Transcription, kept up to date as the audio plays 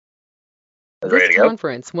This Ready to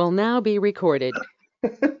conference will now be recorded.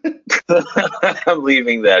 go? I'm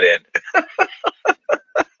leaving that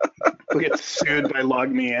We'll get sued by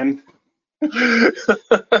Log Me In. in.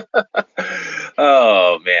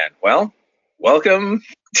 Oh man. Well, welcome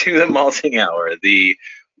to the Malting Hour, the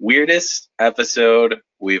weirdest episode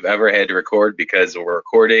we've ever had to record because we're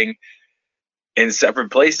recording in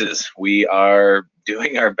separate places. We are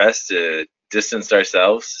doing our best to distance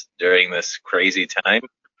ourselves during this crazy time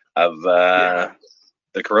of Yeah.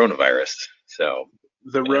 the coronavirus. So,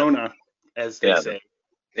 The yeah, Rona, as they yeah, say.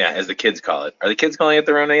 yeah, as the kids call it. Are the kids calling it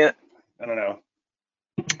the Rona yet? I don't know.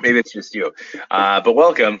 Maybe it's just you. But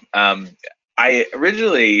welcome. I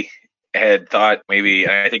originally had thought maybe,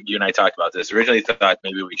 and I think you and I talked about this, originally thought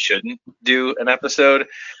maybe we shouldn't do an episode,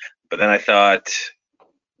 but then I thought,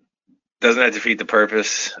 doesn't that defeat the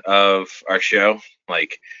purpose of our show?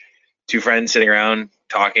 Like two friends sitting around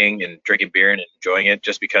talking and drinking beer and enjoying it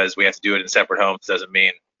just because we have to do it in separate homes doesn't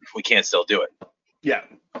mean we can't still do it. Yeah.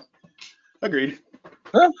 Agreed.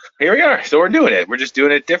 Well, here we are. So we're doing it. We're just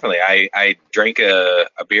doing it differently. I drank a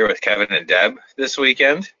beer with Kevin and Deb this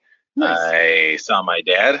weekend. Nice. I saw my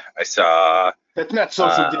dad. I saw That's not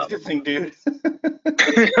social distancing, dude.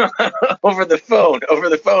 over the phone. Over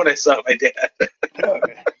the phone, I saw my dad.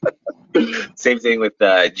 Okay. Same thing with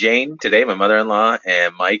Jane today, my mother-in-law,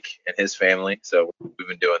 and Mike and his family. So we've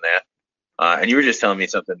been doing that. And you were just telling me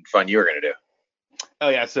something fun you were going to do. Oh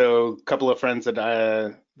yeah, so a couple of friends that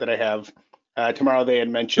I have tomorrow, they had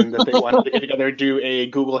mentioned that they wanted to get together, do a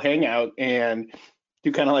Google Hangout, and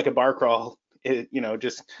do kind of like a bar crawl.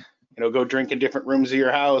 Just go drink in different rooms of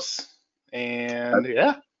your house, and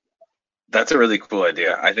yeah. That's a really cool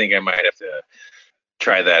idea. I think I might have to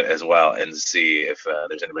try that as well and see if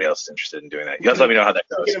there's anybody else interested in doing that. You have to let me know how that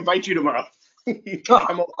I goes. can invite you tomorrow.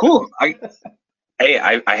 Oh, cool. I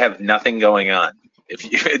have nothing going on.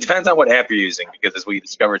 It depends on what app you're using, because as we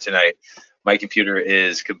discovered tonight, my computer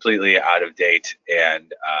is completely out of date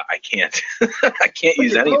and I can't I can't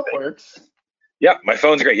use Your phone anything. works. Yeah, my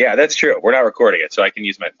phone's great. Yeah, that's true. We're not recording it, so I can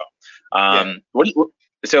use my phone.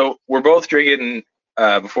 So we're both drinking.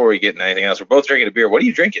 Before we get into anything else, we're both drinking a beer. What are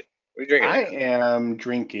you drinking? What are you drinking? I am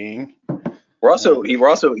drinking. He's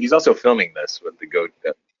also filming this with the goat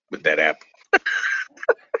with that app.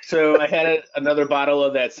 So I had another bottle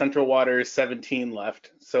of that Central Waters 17 left,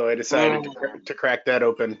 so I decided to crack that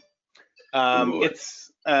open. Ooh.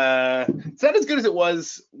 It's not as good as it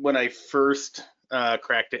was when I first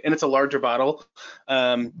cracked it, and it's a larger bottle.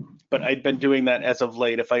 But I've been doing that as of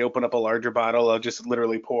late. If I open up a larger bottle, I'll just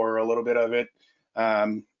literally pour a little bit of it,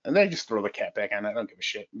 and then I just throw the cap back on it. I don't give a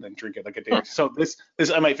shit, and then drink it like a day. So this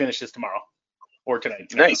I might finish this tomorrow or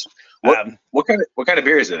tonight. Nice. What kind of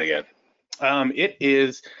beer is it again? It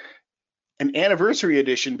is an anniversary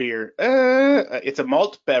edition beer. It's a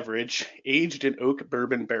malt beverage aged in oak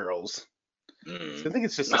bourbon barrels. So I think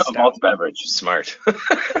it's just a stout. Malt beverage. Smart.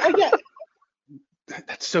 Yeah.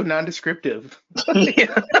 That's so non-descriptive.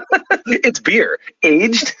 Yeah. It's beer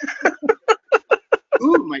aged.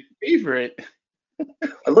 Ooh, my favorite.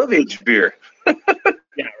 I love aged beer.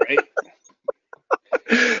 Yeah, right.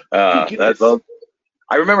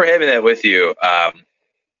 I remember having that with you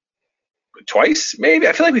twice, maybe.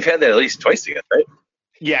 I feel like we've had that at least twice together, right?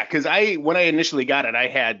 Yeah, because when I initially got it, I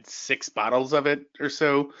had 6 bottles of it or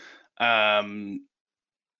so, and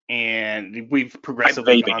we've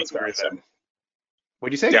progressively gone through them.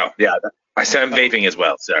 What'd you say? Yeah. I said I'm vaping as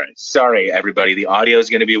well. Sorry, everybody. The audio is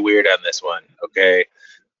going to be weird on this one. Okay,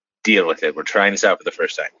 deal with it. We're trying this out for the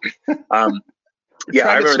first time. Yeah,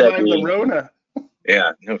 I remember that being. The Rona.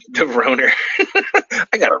 Yeah, the Roner.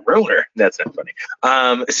 I got a Roner. That's not funny.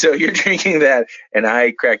 So you're drinking that, and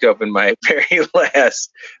I cracked open my very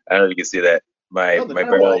last. I don't know if you can see that. My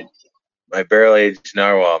barrel aged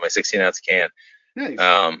narwhal, my 16-ounce can.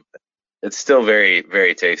 Nice. It's still very,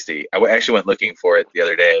 very tasty. I actually went looking for it the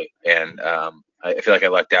other day, and I feel like I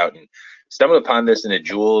lucked out and stumbled upon this in a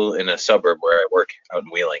Jewel in a suburb where I work out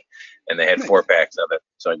in Wheeling, and they had 4-packs of it,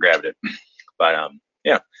 so I grabbed it. But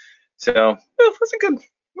yeah. So that's a good.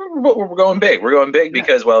 We're going big. We're going big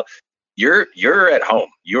because, well, you're at home.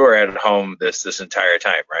 You are at home this entire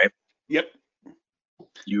time, right? Yep.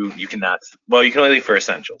 You cannot. Well, you can only leave for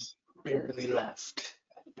essentials. Barely left.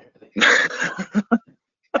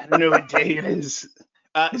 I don't know what day it is.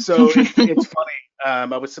 So it's funny. I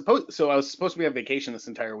was supposed to be on vacation this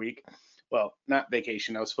entire week. Well, not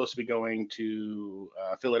vacation. I was supposed to be going to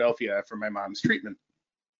Philadelphia for my mom's treatment.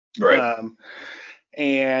 Right.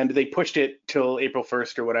 And they pushed it till April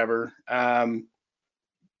 1st or whatever. And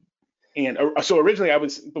so originally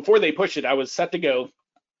before they pushed it, I was set to go.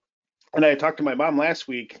 And I talked to my mom last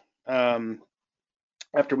week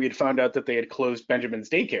after we had found out that they had closed Benjamin's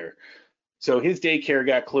daycare. So his daycare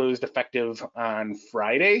got closed effective on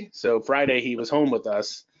Friday. So Friday he was home with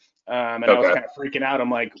us. And I was Okay. kind of freaking out. I'm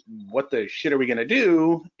like, what the shit are we going to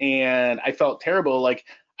do? And I felt terrible. Like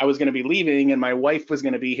I was going to be leaving and my wife was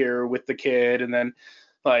going to be here with the kid. And then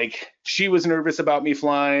like she was nervous about me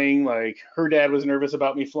flying. Like her dad was nervous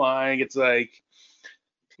about me flying. It's like,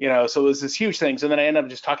 so it was this huge thing. So then I ended up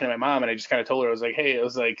just talking to my mom and I just kind of told her, I was like, hey,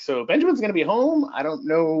 so Benjamin's going to be home. I don't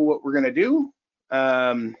know what we're going to do.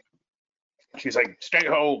 She's like, stay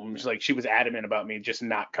home. She's like, she was adamant about me just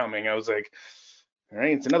not coming. I was like, all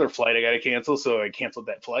right, it's another flight I got to cancel. So I canceled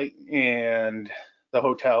that flight and the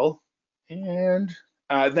hotel. And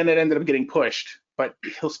then it ended up getting pushed, but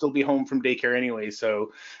he'll still be home from daycare anyway.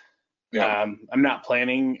 So Yeah. I'm not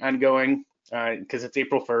planning on going because it's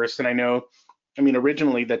April 1st. And I mean,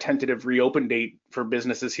 originally the tentative reopen date for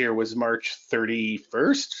businesses here was March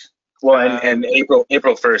 31st. Well, and April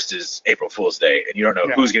 1st is April Fool's Day, and you don't know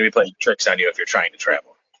Yeah. who's going to be playing tricks on you if you're trying to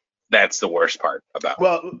travel. That's the worst part about it.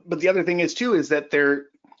 Well, but the other thing is too is that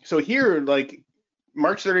so here like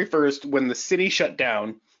March 31st when the city shut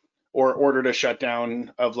down or ordered a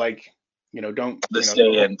shutdown of like don't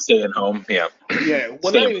Stay in home. Yeah. yeah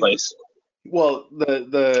well, Stay in place. well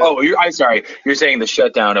the Oh, I'm sorry. You're saying the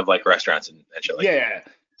shutdown of like restaurants and shit like that. yeah.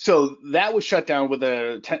 So that was shut down with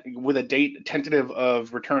a date tentative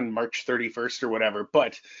of return March 31st or whatever.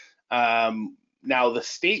 But now the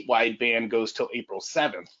statewide ban goes till April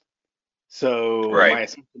 7th. So Right. my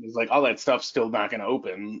assumption is like all that stuff's still not going to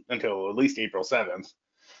open until at least April 7th.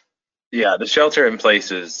 Yeah, the shelter in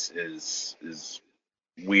place is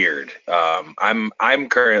weird. I'm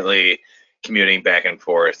currently commuting back and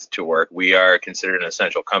forth to work. We are considered an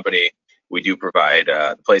essential company. We do provide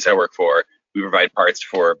the place I work for. We provide parts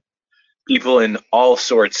for people in all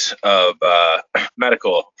sorts of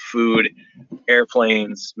medical, food,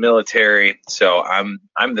 airplanes, military. So I'm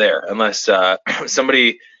there unless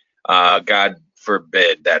somebody, God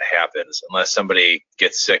forbid that happens, unless somebody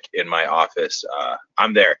gets sick in my office,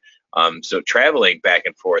 I'm there. So traveling back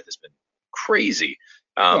and forth has been crazy.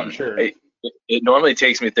 Sure. It normally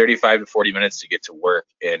takes me 35 to 40 minutes to get to work,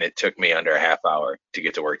 and it took me under a half hour to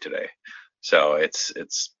get to work today. So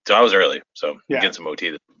so I was early, so Yeah. get some OT.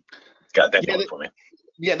 That got that going for me.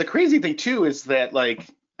 Yeah, the crazy thing too is that like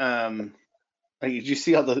did you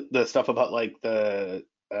see all the stuff about like the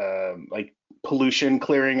like pollution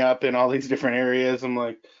clearing up in all these different areas? I'm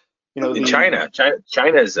like, In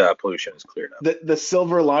China's pollution is cleared up. The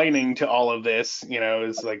silver lining to all of this,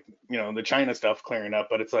 is like, the China stuff clearing up,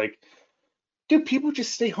 but it's like, dude, people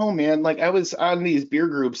just stay home, man. Like I was on these beer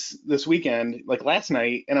groups this weekend, like last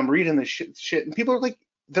night, and I'm reading this shit, and people are like,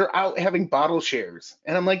 they're out having bottle shares,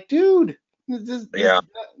 and I'm like, dude, that's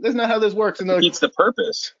not how this works. And they're like, It's the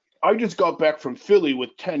purpose. I just got back from Philly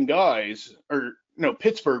with 10 guys, or no,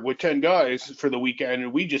 Pittsburgh with 10 guys for the weekend,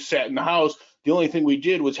 and we just sat in the house. The only thing we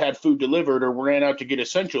did was had food delivered or ran out to get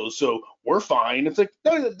essentials, so we're fine. It's like,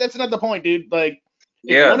 no, that's not the point, dude. Like,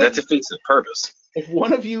 Yeah, that defeats the purpose. if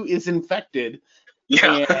one of you is infected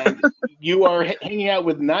Yeah. and you are hanging out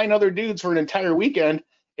with 9 other dudes for an entire weekend,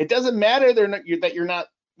 it doesn't matter that you're not,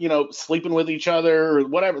 sleeping with each other or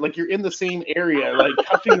whatever. Like you're in the same area, like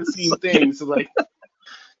touching the same things. So like,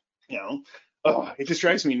 it just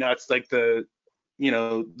drives me nuts. Like the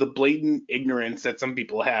blatant ignorance that some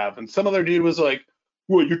people have. And some other dude was like,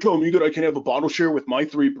 "What, you're telling me that I can have a bottle share with my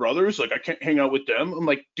 3 brothers? Like I can't hang out with them?" I'm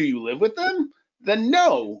like, "Do you live with them? Then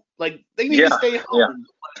no. Like they need to stay home."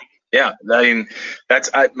 Yeah. I mean, that's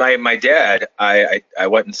my dad. I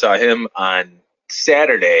went and saw him on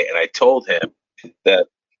Saturday, and I told him that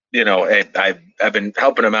I've been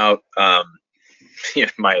helping him out.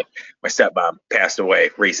 My stepmom passed away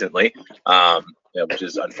recently, which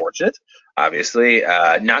is unfortunate. Obviously,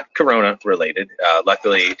 not Corona related.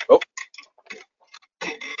 Luckily,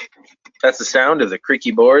 that's the sound of the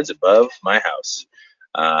creaky boards above my house,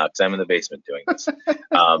 because I'm in the basement doing this.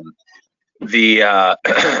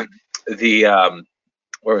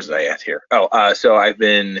 Where was I at here? So I've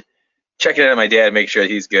been checking in on my dad, make sure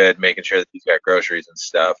that he's good, making sure that he's got groceries and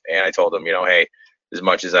stuff. And I told him, hey, as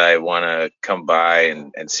much as I want to come by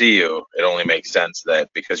and see you, it only makes sense that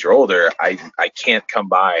because you're older, I can't come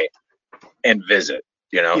by and visit,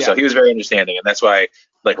 So he was very understanding, and that's why,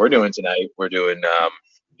 like we're doing tonight, we're doing,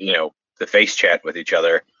 the face chat with each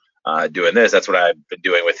other, doing this. That's what I've been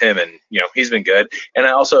doing with him, and he's been good. And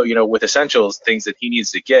I also, with essentials, things that he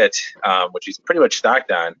needs to get, which he's pretty much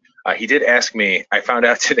stocked on. He did ask me. I found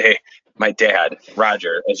out today. My dad,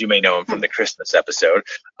 Roger, as you may know him from the Christmas episode,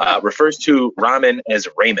 refers to ramen as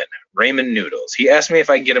ramen noodles. He asked me if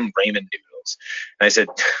I can get him ramen noodles. And I said,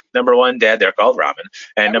 number one, Dad, they're called ramen.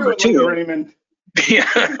 And number two, Raymond. yeah,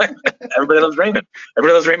 everybody loves ramen.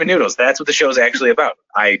 Everybody loves ramen noodles. That's what the show's actually about.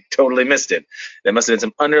 I totally missed it. There must have been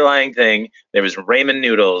some underlying thing. There was ramen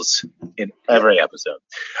noodles in every episode.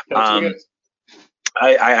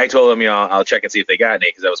 I told them, I'll check and see if they got any,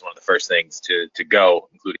 because that was one of the first things to go,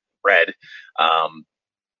 including bread.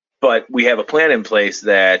 But we have a plan in place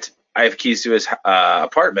that I have keys to his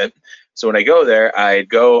apartment. So when I go there, I'd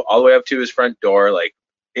go all the way up to his front door, like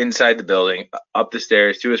inside the building, up the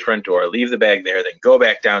stairs to his front door, leave the bag there, then go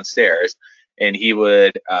back downstairs. And he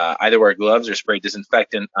would either wear gloves or spray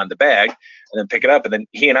disinfectant on the bag and then pick it up. And then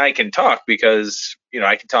he and I can talk, because,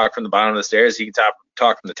 I can talk from the bottom of the stairs. He can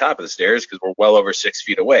talk from the top of the stairs, because we're well over 6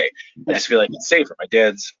 feet away. I just feel like it's safer. My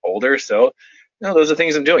dad's older, so those are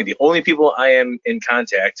things I'm doing. The only people I am in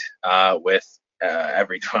contact with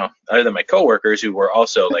other than my coworkers, who were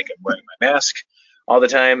also like, I'm wearing my mask all the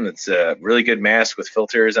time. It's a really good mask with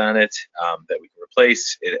filters on it that we can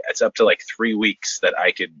replace. It's up to like 3 weeks that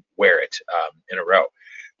I could wear it in a row.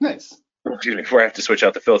 Nice. Excuse me, before I have to switch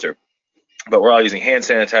out the filter. But we're all using hand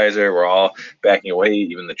sanitizer. We're all backing away.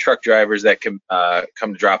 Even the truck drivers that come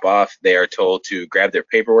to drop off, they are told to grab their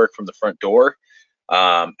paperwork from the front door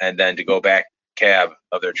and then to go back cab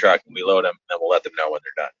of their truck, and we load them, and we'll let them know when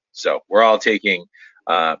they're done. So we're all taking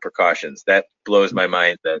precautions. That blows my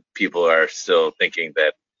mind that people are still thinking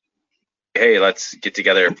that, hey, let's get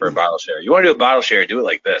together for a bottle share. You want to do a bottle share? Do it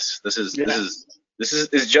like this. This is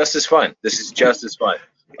just as fun. This is just as fun.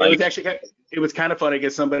 It was kind of fun. I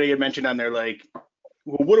guess somebody had mentioned on there, like,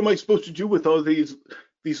 well, what am I supposed to do with all these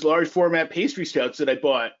large format pastry stouts that I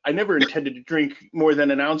bought? I never intended to drink more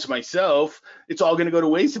than an ounce myself. It's all going to go to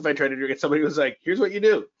waste if I try to drink it. Somebody was like, here's what you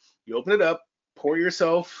do. You open it up, pour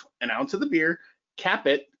yourself an ounce of the beer, cap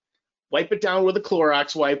it, wipe it down with a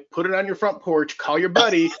Clorox wipe, put it on your front porch, call your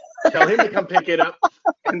buddy, tell him to come pick it up,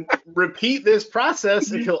 and repeat this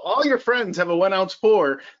process until all your friends have a 1 ounce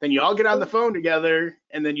pour. Then you all get on the phone together,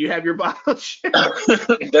 and then you have your bottle share.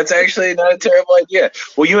 That's actually not a terrible idea.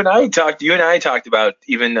 Well, you and I talked about,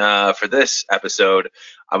 even for this episode,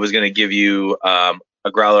 I was going to give you a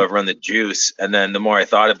growler of Run the Juice, and then the more I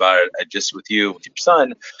thought about it, with your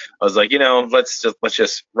son, I was like, let's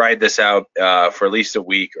just ride this out for at least a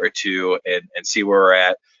week or two and see where we're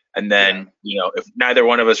at. And then, if neither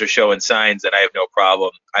one of us are showing signs, then I have no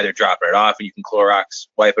problem either dropping it off and you can Clorox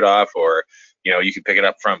wipe it off, or, you can pick it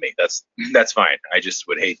up from me. That's fine. I just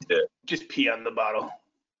would hate to just pee on the bottle.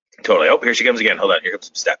 Totally. Oh, here she comes again. Hold on. Here comes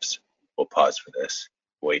some steps. We'll pause for this.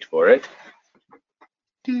 Wait for it.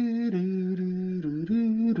 Oh.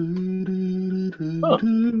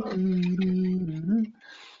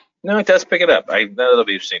 No, it does pick it up. That'll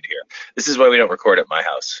be interesting to hear. This is why we don't record at my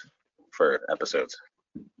house for episodes.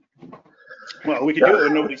 Well, we can do it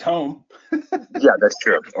when nobody's home. Yeah, that's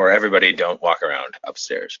true. Or everybody don't walk around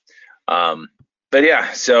upstairs. But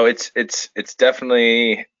yeah, so it's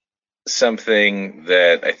definitely something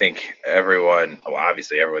that I think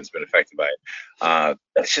obviously everyone's been affected by it.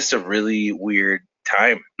 It's just a really weird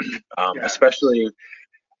time, especially.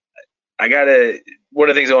 One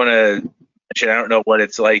of the things I want to mention, I don't know what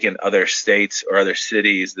it's like in other states or other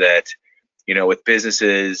cities that, with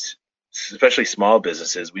businesses, especially small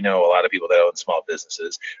businesses, we know a lot of people that own small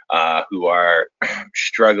businesses who are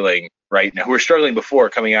struggling right now. We're struggling before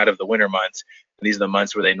coming out of the winter months. And these are the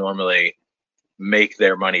months where they normally make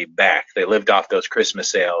their money back. They lived off those Christmas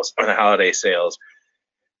sales or the holiday sales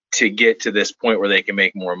to get to this point where they can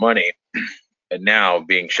make more money. And now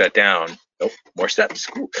being shut down, more steps.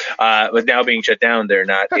 With now being shut down, they're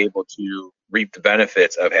not able to reap the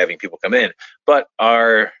benefits of having people come in. But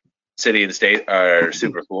our city and state are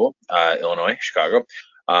super cool, Illinois, Chicago,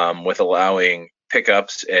 with allowing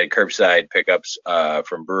pickups and curbside pickups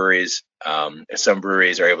from breweries. Some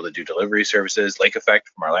breweries are able to do delivery services. Lake Effect,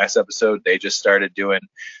 from our last episode, they just started doing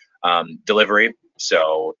delivery.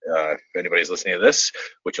 So if anybody's listening to this,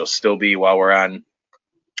 which will still be while we're on,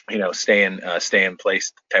 stay in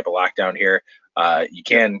place type of lockdown here, you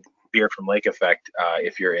can beer from Lake Effect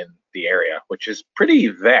if you're in the area, which is pretty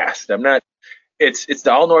vast. It's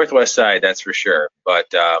the all northwest side, that's for sure. But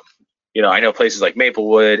I know places like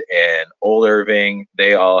Maplewood and Old Irving,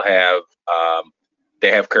 they all have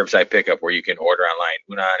curbside pickup where you can order online.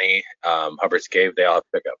 Unani, Hubbard's Cave, they all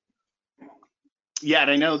have pickup. Yeah,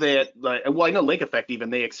 and I know that, I know Lake Effect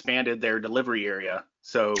even, they expanded their delivery area.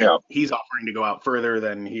 So he's offering to go out further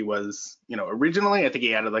than he was, originally. I think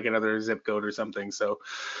he added like another zip code or something. So,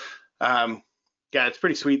 it's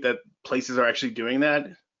pretty sweet that places are actually doing that.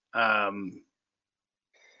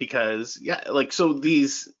 Because so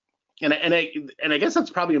these, and I guess that's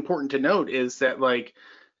probably important to note is that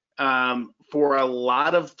for a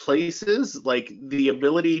lot of places, like the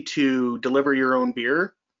ability to deliver your own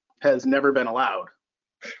beer has never been allowed.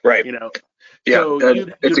 Right. You know, Yeah. so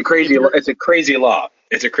It's a crazy law. It's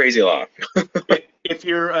a crazy law. if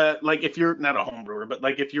you're like if you're not a home brewer, but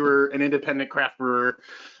like if you're an independent craft brewer,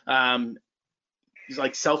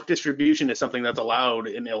 like self-distribution is something that's allowed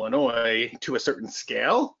in Illinois to a certain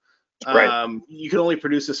scale. Right. You can only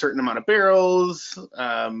produce a certain amount of barrels,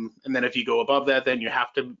 and then if you go above that, then you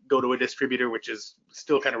have to go to a distributor, which is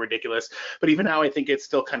still kind of ridiculous. But even now, I think it's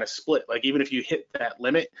still kind of split. Like even if you hit that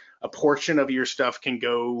limit, a portion of your stuff can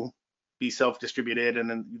go be self-distributed, and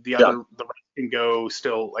then the rest can go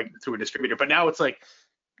still like through a distributor. But now it's like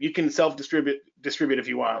you can self-distribute if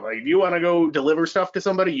you want. Like if you want to go deliver stuff to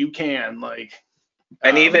somebody, you can. Like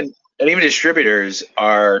and even distributors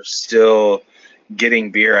are still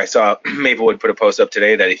getting beer. I saw Maplewood put a post up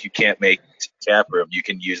today that if you can't make tap room, you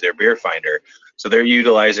can use their beer finder. So they're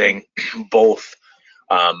utilizing both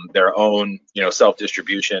their own,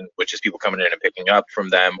 self-distribution, which is people coming in and picking up from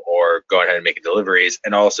them or going ahead and making deliveries,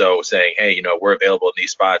 and also saying, hey, we're available in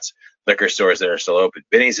these spots, liquor stores that are still open.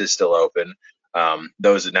 Binny's is still open.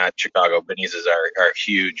 Those are not Chicago. Binny's are a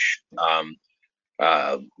huge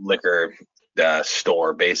liquor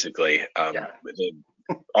store, basically. With an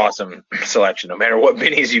awesome selection. No matter what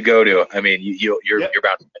Binny's you go to, I mean, you're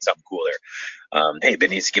bound to find something cool there. Hey,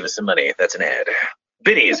 Binny's, give us some money. That's an ad.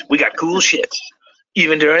 Binny's, we got cool shit.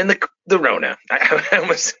 Even during the Rona.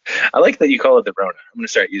 I like that you call it the Rona. I'm going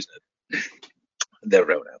to start using it. The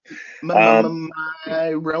Rona.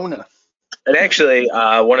 My Rona. And actually,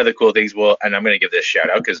 one of the cool things, and I'm going to give this shout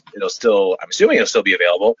out because I'm assuming it'll still be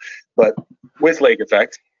available, but with Lake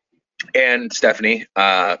Effect and Stephanie,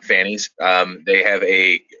 Fanny's, they have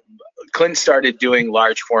Clint started doing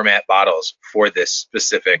large format bottles for this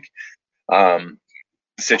specific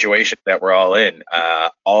situation that we're all in.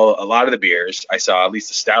 A lot of the beers I saw, at least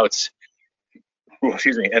the stouts, and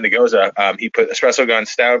the Goza, he put Espresso Gun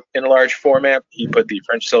Stout in a large format. He put the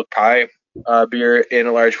French Silk Pie beer in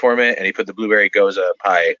a large format, and he put the Blueberry Goza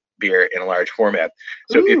Pie beer in a large format.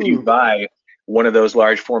 So if you buy one of those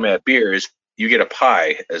large format beers, you get a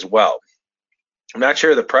pie as well. I'm not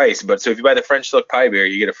sure of the price, but so if you buy the French Silk Pie beer,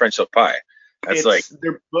 you get a French Silk Pie.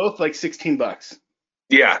 They're both like $16.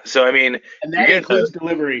 Yeah, so I mean, and that includes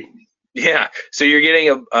delivery. Yeah, so you're getting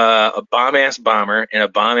a bomb ass bomber and a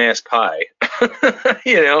bomb ass pie,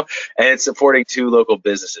 and it's supporting 2 local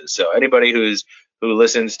businesses. So anybody who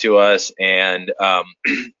listens to us and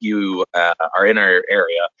you are in our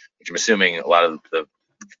area, which I'm assuming a lot of the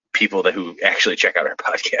people who actually check out our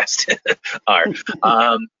podcast are,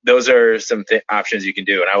 those are some options you can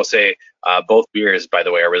do. And I will say both beers, by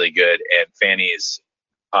the way, are really good, and Fanny's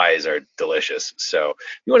pies are delicious. So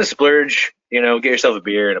you want to splurge, get yourself a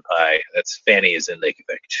beer and a pie. That's Fanny's and Lake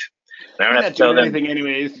Effect. I'm not doing anything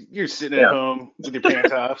anyways. You're sitting at home with your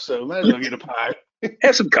pants off, so might as well get a pie.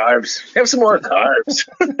 Have some carbs. Have some more carbs.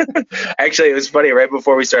 Actually, it was funny. Right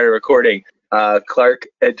before we started recording, Clark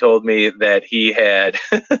had told me that he had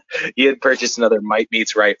purchased another Might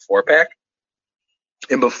Meets Right 4-pack,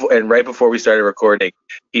 and right before we started recording,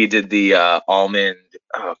 he did the almond.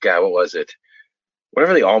 Oh God, what was it?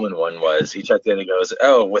 Whatever the almond one was, he checked in and goes,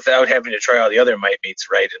 "Oh, without having to try all the other Might Meets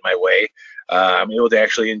Right in my way, I'm able to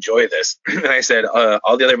actually enjoy this." And I said,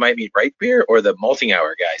 "All the other Might Meet Right beer or the malting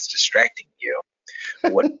hour guys distracting you?"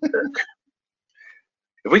 What?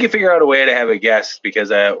 If we can figure out a way to have a guest, because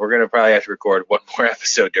we're going to probably have to record one more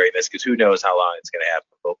episode during this, because who knows how long it's going to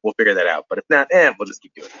happen. We'll figure that out. But if not, we'll just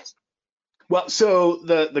keep doing this. Well, so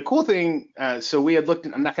the cool thing, so we had looked,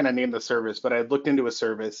 I'm not going to name the service, but I had looked into a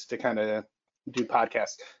service to kind of do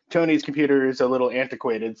podcasts. Tony's computer is a little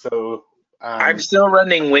antiquated, so I'm still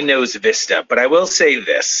running Windows Vista, but I will say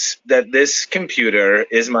that this computer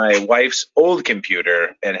is my wife's old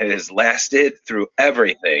computer, and it has lasted through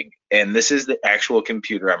everything. And this is the actual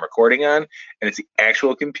computer I'm recording on, and it's the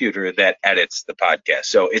actual computer that edits the podcast.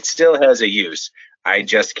 So it still has a use. I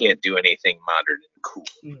just can't do anything modern and cool.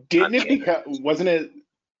 Wasn't it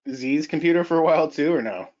Z's computer for a while too, or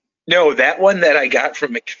no? No, that one that I got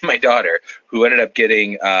from my daughter, who ended up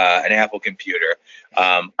getting an Apple computer.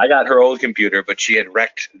 I got her old computer, but she had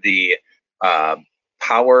wrecked the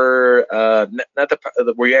power, not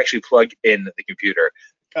the where you actually plug in the computer,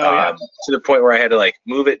 to the point where I had to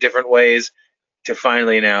move it different ways to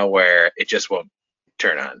finally now where it just won't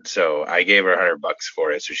turn on. So I gave her $100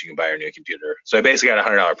 for it so she can buy her new computer. So I basically got a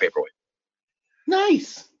 $100 paperweight.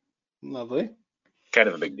 Nice, lovely. Kind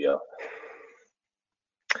of a big deal.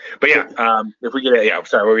 But if we get it,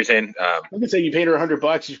 sorry, what were you saying? I'm gonna say you paid her $100.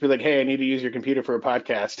 You should be like, hey, I need to use your computer for a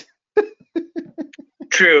podcast.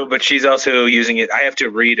 True, but she's also using it. I have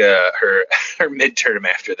to read her midterm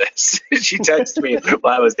after this. She texted me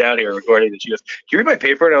while I was down here recording, and she goes, "Can you read my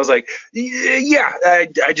paper?" And I was like, "Yeah."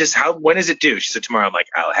 I just, when is it due? She said tomorrow. I'm like,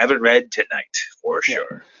 I'll have it read tonight for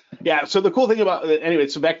sure. Yeah. So the cool thing about anyway,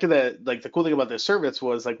 so back to the cool thing about this service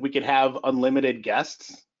was like we could have unlimited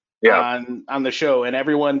guests on the show, and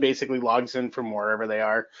everyone basically logs in from wherever they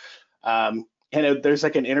are. And there's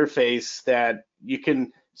like an interface that you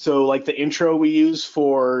can. So like the intro we use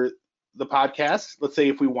for the podcast, let's say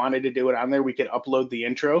if we wanted to do it on there, we could upload the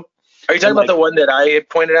intro. Are you talking about the one that I had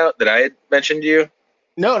pointed out that I had mentioned to you?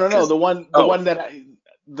 No. The one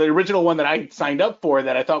the original one that I signed up for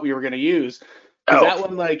that I thought we were going to use. That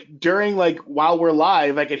one, like during like while we're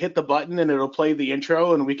live, I could hit the button and it'll play the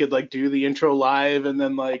intro, and we could like do the intro live, and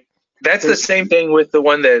then like. That's the same thing with the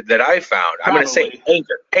one that I found. I'm going to say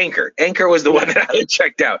Anchor. Anchor was the one that I had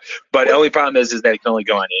checked out. But the only problem is that it can only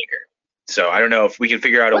go on Anchor. So I don't know if we can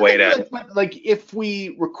figure out a way to. Like if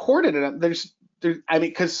we recorded it,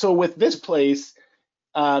 because with this place,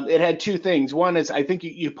 it had two things. One is I think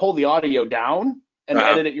you pull the audio down and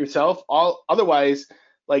edit it yourself. Otherwise,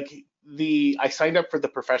 like I signed up for the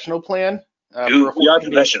professional plan. We are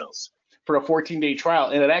professionals. For a 14-day trial,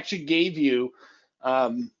 and it actually gave you.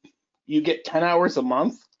 You get 10 hours a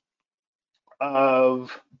month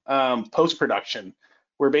of post-production,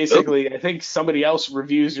 where basically I think somebody else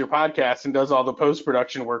reviews your podcast and does all the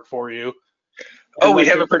post-production work for you. Oh, we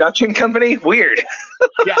have a production company? Weird.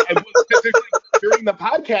 Yeah, and during the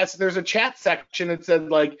podcast, there's a chat section that said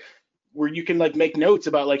like where you can like make notes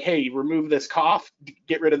about like, hey, remove this cough,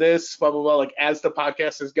 get rid of this, blah blah blah, like as the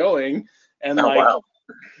podcast is going, and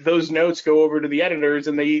those notes go over to the editors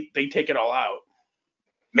and they take it all out.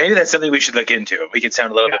 Maybe that's something we should look into. We could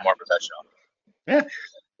sound a little bit more professional.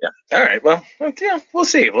 Yeah. All right. Well, yeah, we'll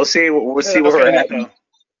see. We'll see where we're at.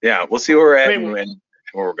 Yeah, we'll see where we're at and where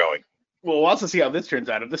we're going. Well, we'll also see how this turns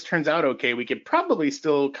out. If this turns out okay, we could probably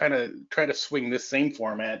still kind of try to swing this same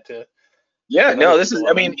format to. Yeah. No, this is.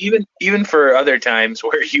 I mean, even for other times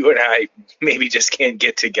where you and I maybe just can't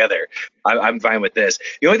get together, I'm fine with this.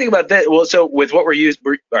 The only thing about that, well, so with what we're using,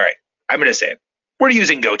 all right. I'm going to say it. We're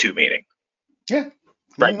using GoToMeeting. Yeah.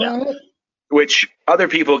 Right now, which other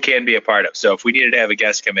people can be a part of. So if we needed to have a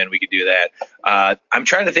guest come in, we could do that. I'm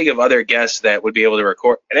trying to think of other guests that would be able to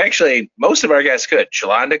record. And actually, most of our guests could.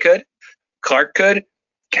 Shalonda could. Clark could.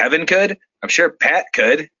 Kevin could. I'm sure Pat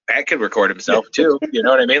could. Pat could record himself too. You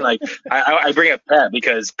know what I mean? Like I bring up Pat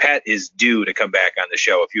because Pat is due to come back on the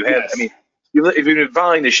show. If you have, I mean, if you've been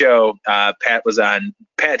following the show, Pat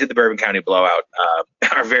did the Bourbon County Blowout,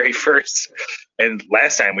 our very first, and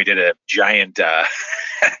last time we did a giant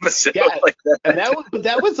episode like that. And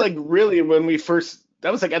that was like really when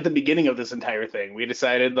that was like at the beginning of this entire thing. We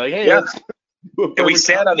decided like, hey, let's and we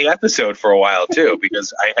sat on the episode for a while too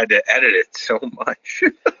because I had to edit it so much.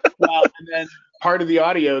 Well, and then part of the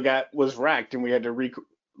audio was wrecked, and we had to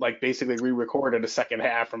basically re-record it a second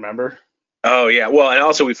half. Remember? Oh, yeah. Well, and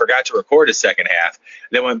also we forgot to record a second half.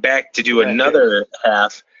 Then went back to do another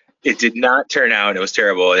half. It did not turn out. It was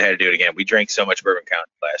terrible. They had to do it again. We drank so much Bourbon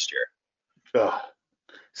County last year. Oh,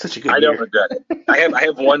 such a good I year. don't regret it. I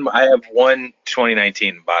have one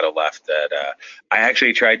 2019 bottle left that I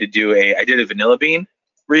actually tried to do I did a vanilla bean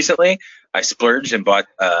recently. I splurged and bought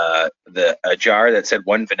a jar that said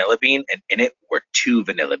 1 vanilla bean, and in it were 2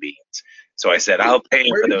 vanilla beans. So I said, I'll pay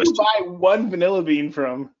for those. Where did you buy 1 vanilla bean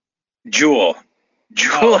from? Jewel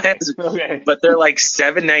has, but they're like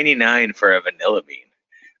 $7.99 for a vanilla bean.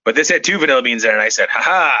 But this had 2 vanilla beans in it, and I said,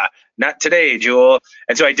 haha, not today, Jewel.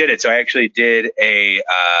 And so I did it. So I actually did a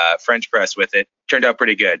French press with it. Turned out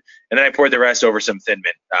pretty good. And then I poured the rest over some Thin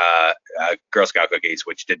Mint Girl Scout cookies,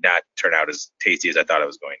 which did not turn out as tasty as I thought it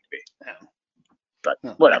was going to be. Yeah.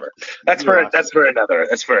 But whatever. That's for another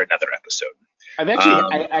episode. I've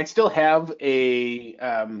actually I still have a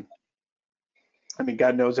I mean,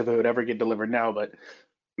 God knows if it would ever get delivered now, but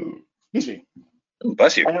excuse me.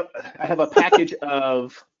 Bless you. I have a package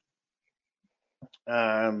of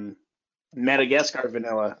Madagascar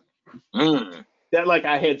vanilla that like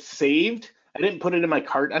I had saved. I didn't put it in my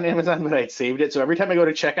cart on Amazon, but I had saved it. So every time I go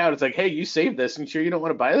to check out, it's like, hey, you saved this. And sure you don't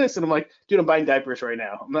want to buy this? And I'm like, dude, I'm buying diapers right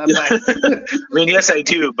now. I'm buying. I mean, yes, I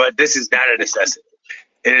do, but this is not a necessity.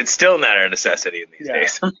 And it's still not a necessity in these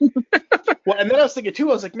days. Well, and then I was thinking too,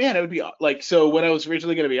 I was like, man, it would be like, so when I was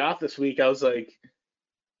originally going to be off this week, I was like,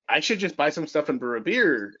 I should just buy some stuff and brew a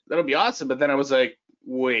beer. That'll be awesome. But then I was like,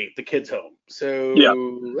 wait, the kid's home. So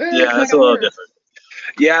that's a little different.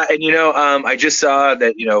 Yeah, and I just saw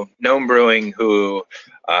that Gnome Brewing, who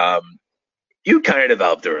you kind of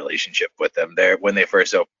developed a relationship with them there when they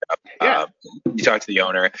first opened up. Yeah. You talked to the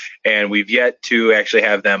owner, and we've yet to actually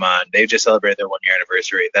have them on. They've just celebrated their 1-year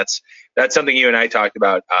anniversary. That's something you and I talked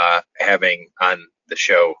about having on the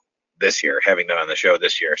show this year, having them on the show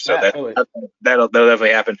this year. So that'll definitely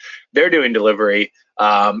happen. They're doing delivery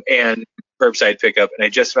and curbside pickup, and I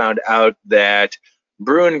just found out that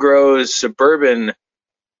Brew and Grow's suburban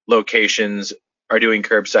locations are doing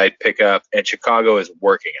curbside pickup, and Chicago is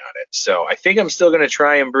working on it. So I think I'm still going to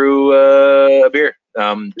try and brew a beer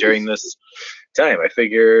during this time. I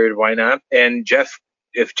figured, why not? And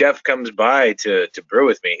if Jeff comes by to brew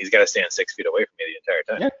with me, he's got to stand 6 feet away from me the entire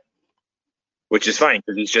time. Yeah. Which is fine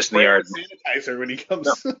because he's just in the yard. Sanitizer when he comes.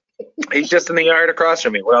 No. He's just in the yard across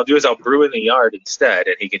from me. What I'll do is I'll brew in the yard instead,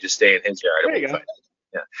 and he can just stay in his yard. There you go.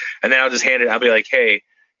 Yeah. And then I'll just hand it. I'll be like, hey,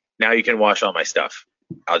 now you can wash all my stuff.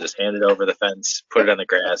 I'll just hand it over the fence, put it on the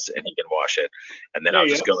grass, and he can wash it. And then I'll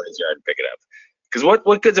just go in his yard and pick it up. Because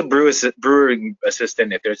what good's a brewing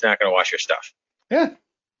assistant if there's not going to wash your stuff? Yeah.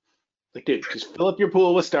 Like, dude, just fill up your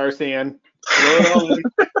pool with Star Sand. Throw it all in.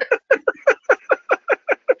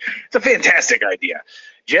 It's a fantastic idea.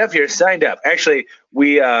 Jeff, you're signed up. Actually,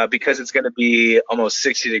 we because it's going to be almost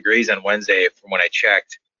 60 degrees on Wednesday from when I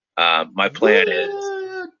checked, my plan is,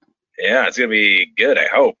 yeah, it's going to be good, I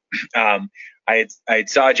hope. I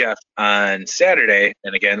saw Jeff on Saturday,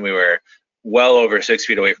 and again, we were well over 6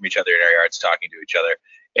 feet away from each other in our yards talking to each other.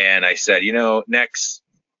 And I said,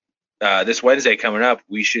 this Wednesday coming up,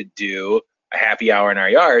 we should do a happy hour in our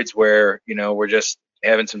yards where, we're just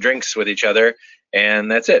having some drinks with each other.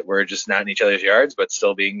 And that's it. We're just not in each other's yards, but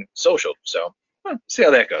still being social. So see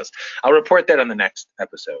how that goes. I'll report that on the next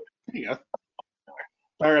episode. There you go.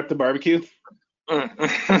 Fire up the barbecue.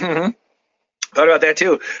 Mm-hmm. Thought about that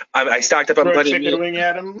too. I stocked up on a bunch of chicken wing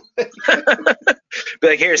at him. Be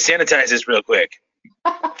like, here, sanitize this real quick.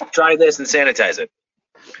 Try this and sanitize it.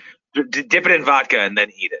 Dip it in vodka and then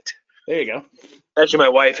eat it. There you go. Actually, my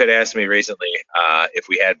wife had asked me recently if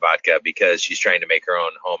we had vodka because she's trying to make her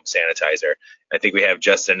own home sanitizer. I think we have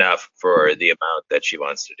just enough for the amount that she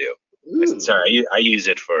wants to do. I said, sorry, I use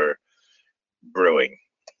it for brewing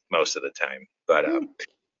most of the time. But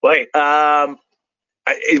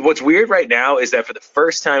what's weird right now is that for the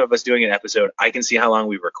first time of us doing an episode, I can see how long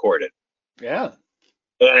we've recorded. Yeah.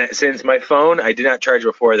 And since my phone, I did not charge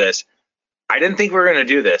before this, I didn't think we were going to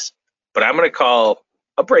do this, but I'm going to call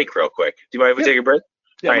a break real quick. Do you mind if we take a break?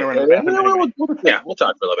 Yeah, All right. We'll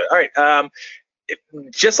talk for a little bit. All right.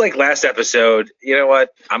 Just like last episode, you know what?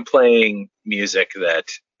 I'm playing music that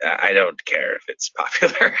I don't care if it's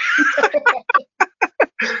popular.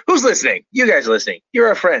 Who's listening? You guys are listening. You're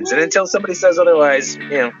our friends. And until somebody says otherwise,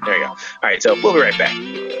 there you go. All right. So we'll be right back.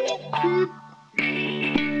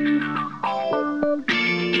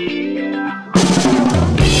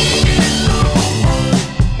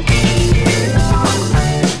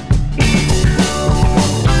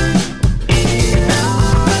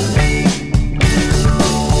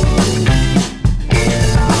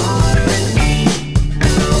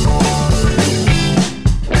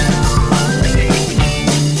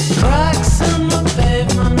 Cracks in the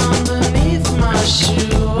pavement underneath my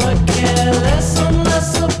shoe. I care less and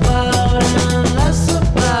less about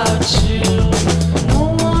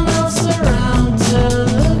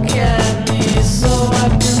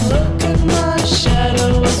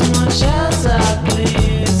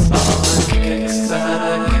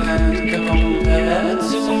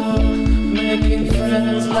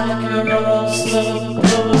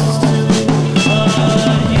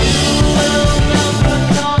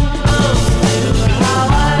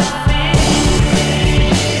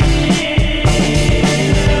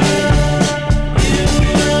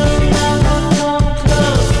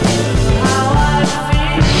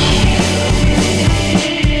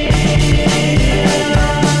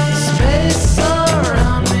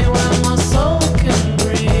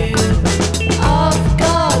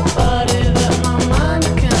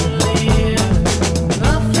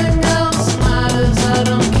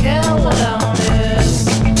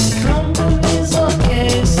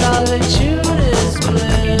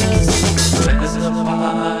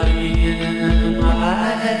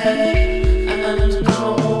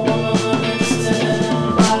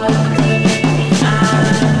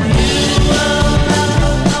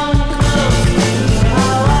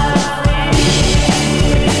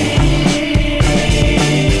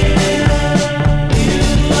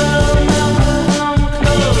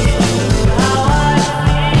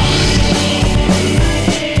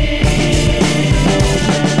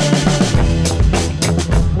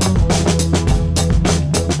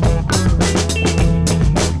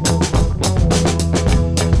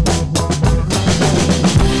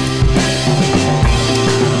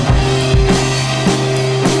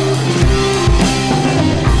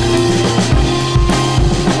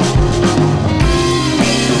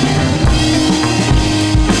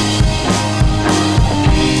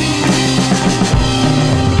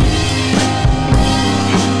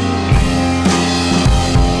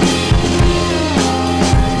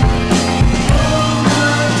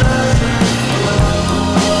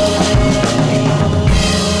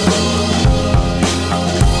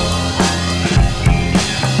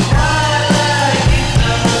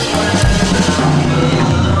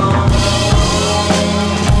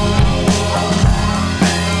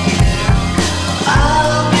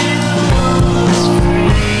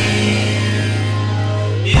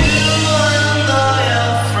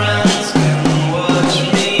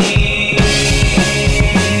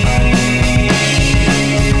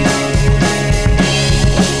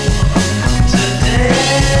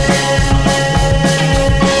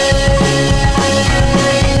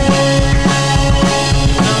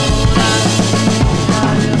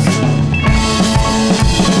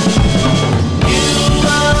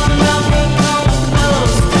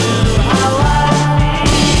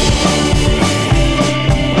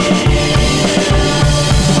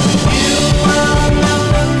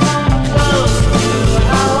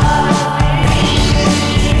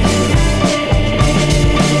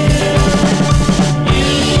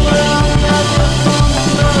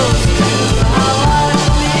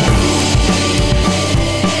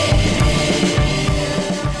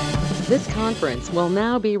will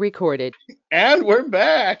now be recorded. And we're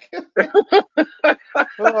back.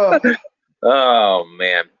 Oh. Oh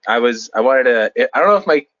man, I wanted to. I don't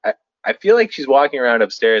know if I feel like she's walking around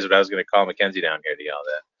upstairs, but I was going to call Mackenzie down here to yell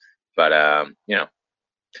that. But you know,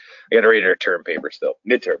 I got to read her term paper still.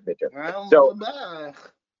 Midterm. Well, So- we're back.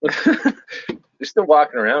 They're still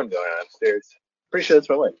walking around going on upstairs. Pretty sure that's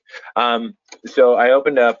my wife. So I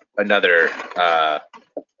opened up another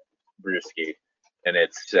brewski, and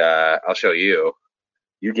it's I'll show you.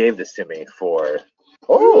 You gave this to me for.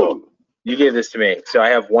 Oh, you gave this to me. So I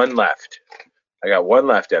have one left. I got one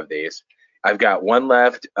left of these. I've got one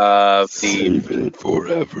left of the. Save it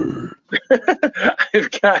forever.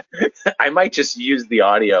 I might just use the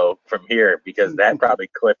audio from here because that probably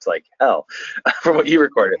clips like hell from what you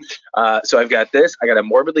recorded. So I've got this. I got a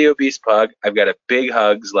morbidly obese pug. I've got a big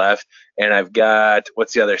hugs left, and I've got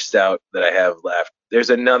what's the other stout that I have left?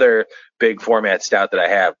 There's another big format stout that I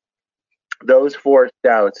have. Those 4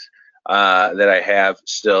 stouts that I have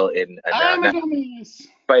still in.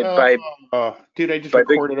 Dude, I just by big-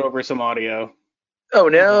 recorded over some audio. Oh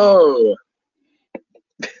no.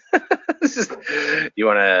 You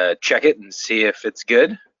want to check it and see if it's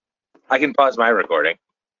good? I can pause my recording.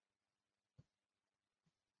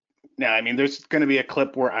 No, I mean, there's going to be a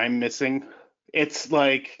clip where I'm missing. It's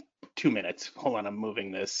like 2 minutes. Hold on, I'm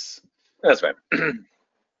moving this. That's fine.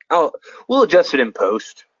 We'll adjust it in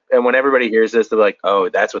post, and when everybody hears this, they're like, "Oh,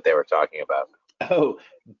 that's what they were talking about." Oh,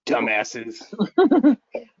 dumbasses.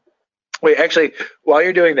 Wait, actually, while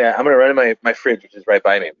you're doing that, I'm gonna run in my fridge, which is right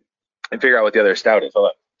by me, and figure out what the other stout is. Hold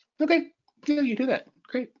up. Okay, yeah, you do that.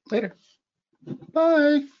 Great. Later.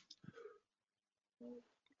 Bye.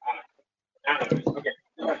 Okay.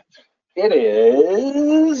 It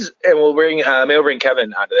is, and we'll bring maybe we'll bring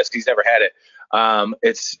Kevin onto this because he's never had it.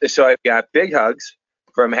 So I've got Big Hugs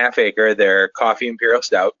from Half Acre, their coffee imperial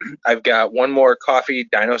stout. I've got one more coffee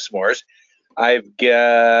Dino S'mores. I've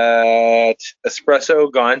got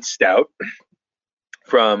espresso gone stout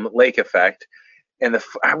from Lake Effect, and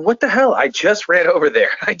what the hell? I just ran over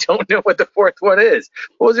there. I don't know what the 4th one is.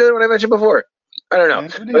 What was the other one I mentioned before? I don't know.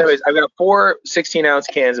 But anyways, I've got 4 16-ounce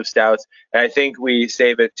cans of stouts, and I think we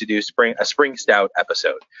save it to do a spring stout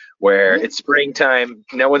episode where it's springtime.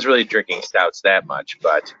 No one's really drinking stouts that much,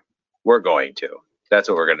 but we're going to. That's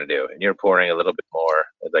what we're going to do. And you're pouring a little bit more,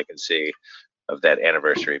 as I can see, of that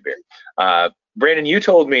anniversary beer. Brandon, you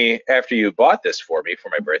told me after you bought this for me for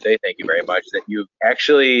my birthday, thank you very much, that you've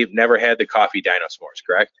actually never had the coffee Dino S'mores,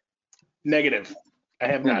 correct? Negative. I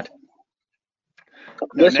have not.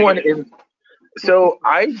 This one is. So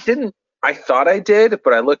I thought I did,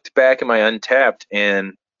 but I looked back in my Untapped,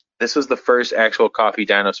 and this was the first actual coffee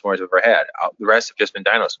Dino S'mores I've ever had. The rest have just been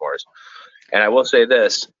Dino S'mores. And I will say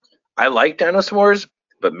this, I like Dino S'mores,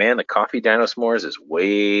 but man, the coffee Dino S'mores is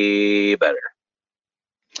way better.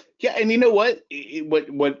 Yeah, and you know what?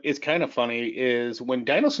 What is kind of funny is when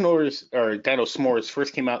Dino S'mores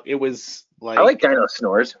first came out, it was like I like Dino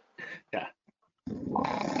Snores. Yeah.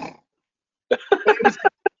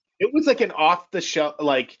 It was like an off the shelf,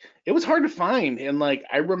 like it was hard to find, and like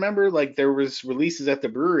I remember like there was releases at the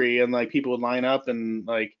brewery, and like people would line up and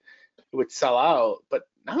like it would sell out. But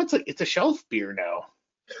now it's a shelf beer now.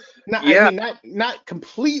 I mean, not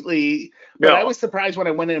completely, but No. I was surprised when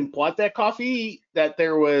I went in and bought that coffee that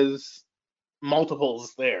there was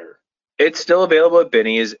multiples there. It's still available at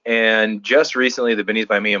Binny's, and just recently the Binny's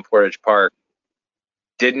by me in Portage Park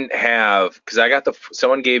didn't have, because I got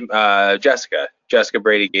someone gave Jessica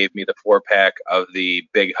Brady gave me the 4-pack of the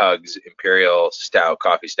Big Hugs Imperial Stout,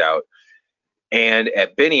 coffee stout, and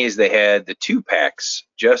at Binny's they had the 2-packs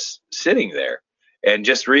just sitting there. And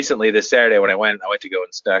just recently, this Saturday, when I went to go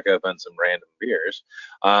and stock up on some random beers.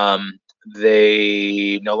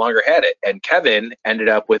 They no longer had it, and Kevin ended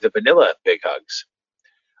up with a vanilla Big Hugs.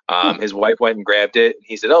 His wife went and grabbed it, and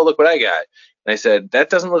he said, "Oh, look what I got." And I said,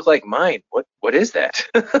 "That doesn't look like mine. What is that?"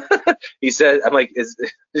 He said, "I'm like, is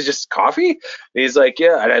it just coffee?" And he's like,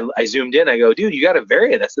 "Yeah." And I zoomed in. I go, "Dude, you got a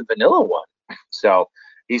variant. That's the vanilla one." So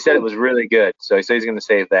he said it was really good. So he said he's going to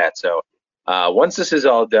save that. So. Once this is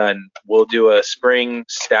all done, we'll do a spring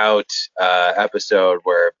stout episode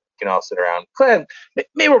where we can all sit around.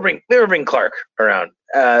 Maybe we'll bring Clark around.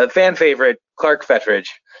 Fan favorite Clark Fettridge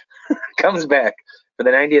comes back for the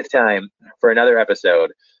 90th time for another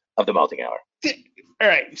episode of the Malting Hour. All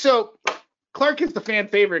right, so Clark is the fan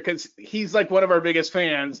favorite because he's like one of our biggest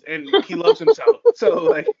fans and he loves himself. So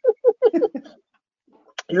like,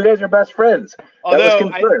 you guys are best friends. That was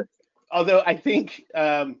confirmed. Although I think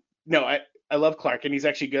I love Clark and he's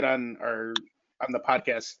actually good on the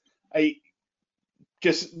podcast.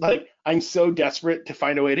 just like I'm so desperate to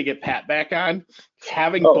find a way to get Pat back on.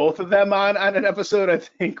 Having Oh, both of them on an episode, I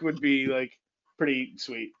think, would be like pretty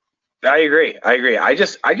sweet. I agree. I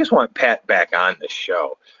just want Pat back on the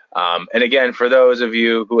show. And again, for those of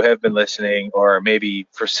you who have been listening, or maybe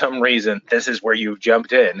for some reason this is where you've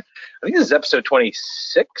jumped in, I think this is episode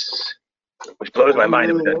 26, which blows my mind.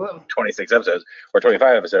 It's been 26 episodes or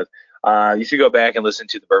 25 episodes. You should go back and listen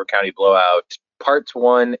to the Bourbon County Blowout parts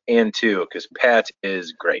 1 and 2 because Pat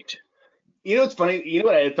is great. You know, it's funny. You know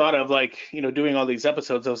what I had thought of, like, doing all these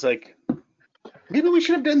episodes. I was like, maybe we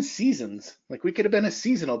should have done seasons. Like, we could have been a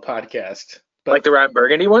seasonal podcast. But Like the Ron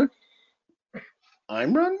Burgundy one?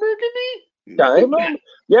 I'm Ron Burgundy.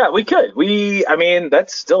 Yeah, we could. I mean,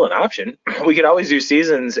 that's still an option. We could always do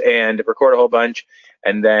seasons and record a whole bunch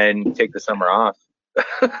and then take the summer off,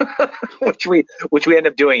 which we end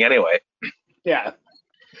up doing anyway. Yeah.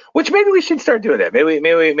 Which maybe we should start doing that. Maybe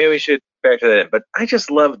we should factor that in. But I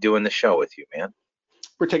just love doing the show with you, man.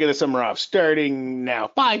 We're taking the summer off starting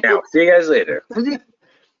now. Bye. Now, see you guys later.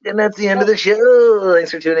 And that's the end of the show.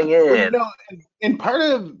 Thanks for tuning in. No, and part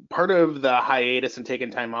of the hiatus and taking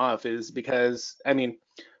time off is because, I mean,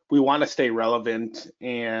 we want to stay relevant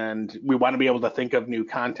and we want to be able to think of new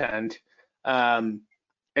content.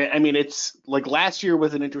 I mean, it's like last year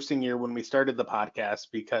was an interesting year when we started the podcast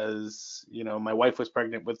because, my wife was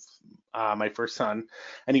pregnant with my first son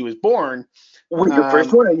and he was born. Was your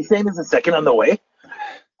first one? Are you saying there's a second on the way?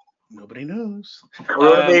 Nobody knows.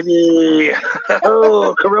 Corona, baby.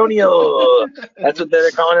 Oh, coronial. That's what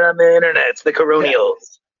they're calling it on the internet. It's the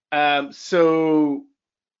coronials. So,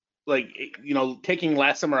 like, taking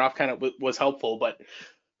last summer off kind of was helpful, but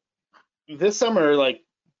this summer, like,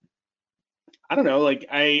 I don't know, like,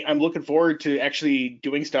 I'm looking forward to actually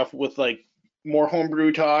doing stuff with, like, more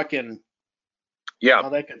homebrew talk and all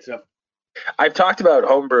that good stuff. I've talked about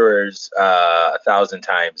homebrewers 1,000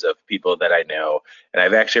 times of people that I know, and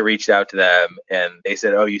I've actually reached out to them, and they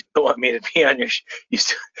said, "Oh, you still want me to be on your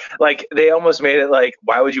like they almost made it like,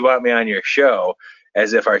 why would you want me on your show?"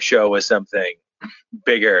 As if our show was something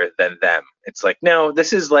bigger than them. It's like, no,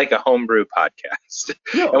 this is like a homebrew podcast.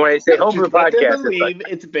 No, and when I say homebrew podcast,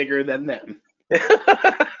 it's bigger than them.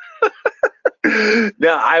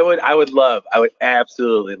 No, I would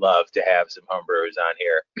absolutely love to have some homebrewers on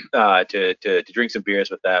here to drink some beers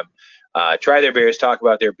with them, try their beers, talk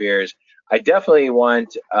about their beers. I definitely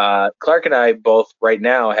want, Clark and I both right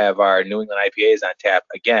now have our New England IPAs on tap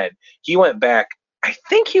again. I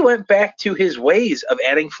think he went back to his ways of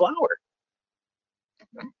adding flour.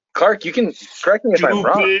 Clark, you can correct me if I'm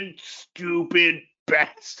wrong. Stupid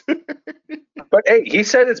bastard. But hey, he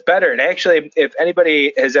said it's better. And actually, if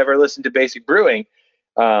anybody has ever listened to Basic Brewing,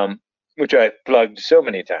 which I've plugged so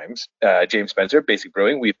many times, James Spencer, Basic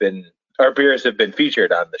Brewing, our beers have been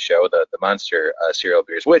featured on the show, the Monster cereal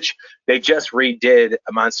beers, which they just redid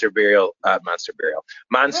a Monster Burial.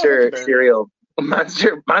 Monster cereal.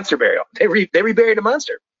 Monster Burial. They reburied a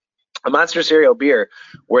Monster cereal beer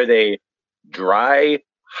where they dry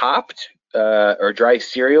hopped or dry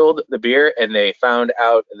cerealed the beer, and they found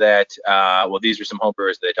out that these were some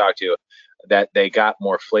homebrewers that they talked to, that they got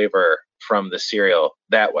more flavor from the cereal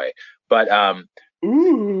that way. But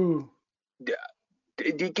where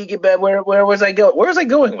was I going? Where was I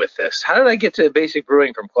going with this? How did I get to Basic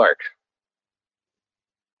Brewing from Clark?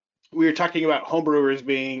 We were talking about homebrewers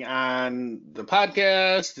being on the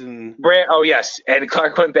podcast and Oh yes, and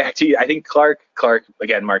Clark went back to, I think Clark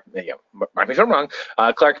again. Mark me if I'm wrong.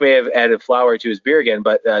 Clark may have added flour to his beer again,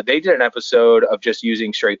 but they did an episode of just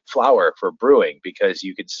using straight flour for brewing because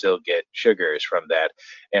you could still get sugars from that.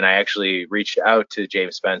 And I actually reached out to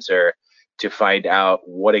James Spencer to find out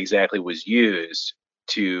what exactly was used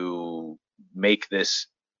to make this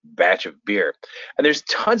batch of beer. And there's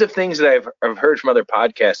tons of things that I've heard from other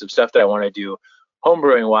podcasts of stuff that I want to do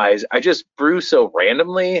homebrewing wise. I just brew so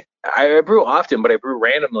randomly. I brew often, but I brew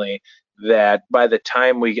randomly that by the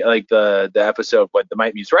time we get like the episode, the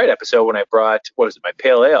Might Muse Right episode, when I brought, my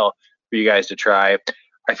pale ale for you guys to try,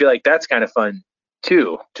 I feel like that's kind of fun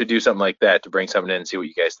too, to do something like that, to bring something in and see what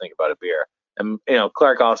you guys think about a beer. And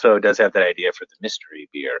Clark also does have that idea for the mystery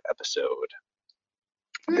beer episode.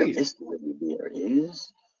 Nice. The mystery beer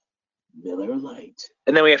is Miller Lite,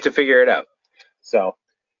 and then we have to figure it out. So,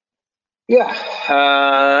 we'll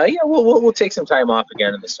take some time off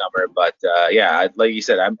again in the summer. But like you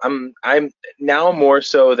said, I'm now more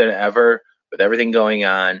so than ever with everything going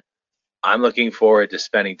on. I'm looking forward to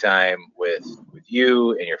spending time with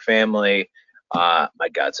you and your family, my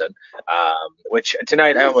godson. Which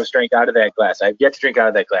tonight I almost drank out of that glass. I've yet to drink out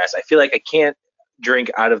of that glass. I feel like I can't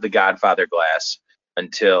drink out of the Godfather glass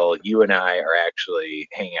until you and I are actually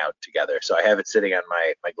hanging out together. So I have it sitting on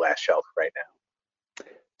my glass shelf right now.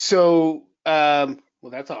 So, well,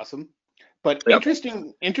 that's awesome. But Yep.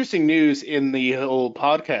 interesting news in the whole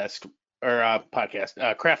podcast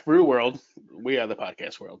craft brew world. We are the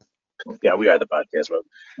podcast world. Yeah, we are the podcast world.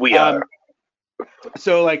 We are.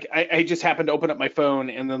 So like I just happened to open up my phone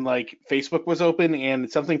and then like Facebook was open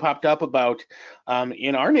and something popped up about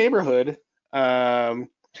in our neighborhood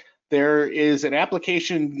there is an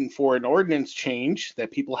application for an ordinance change that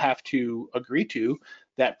people have to agree to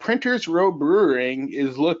that Printers Row Brewing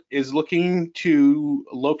is looking to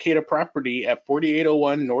locate a property at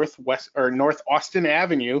 4801 North Austin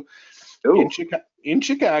Avenue in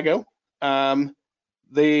Chicago.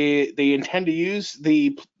 They intend to use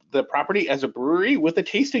the property as a brewery with a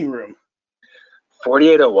tasting room.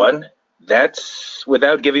 4801? That's,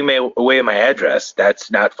 without giving away my address, that's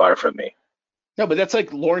not far from me. No, but that's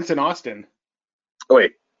like Lawrence and Austin. Oh,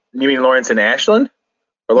 wait, you mean Lawrence and Ashland?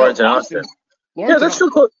 Or Lawrence and Austin? Lawrence yeah, that's still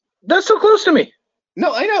close. That's so close to me.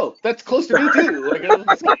 No, I know. That's close to me too.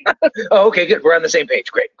 Oh, okay, good. We're on the same page.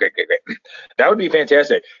 Great. That would be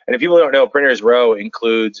fantastic. And if people don't know, Printers Row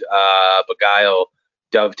includes Beguile,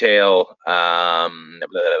 Dovetail,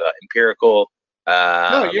 Empirical.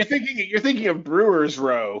 No, you're thinking of Brewers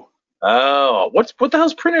Row. Oh, what the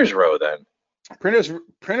hell's Printers Row then?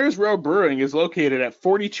 Printers Row Brewing is located at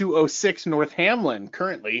 4206 North Hamlin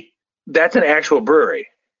currently. That's an actual brewery.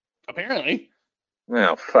 Apparently.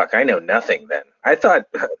 Oh, fuck. I know nothing then. I thought,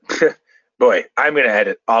 boy, I'm going to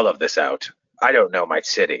edit all of this out. I don't know my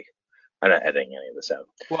city. I'm not editing any of this out.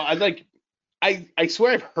 Well, I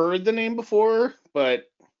swear I've heard the name before, but.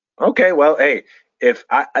 Okay, well, hey, if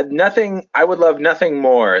I would love nothing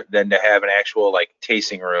more than to have an actual like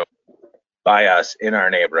tasting room by us in our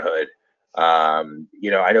neighborhood. I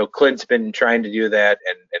know Clint's been trying to do that,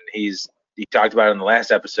 and he talked about it in the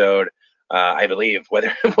last episode, I believe,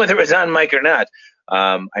 whether it was on mic or not.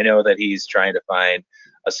 I know that he's trying to find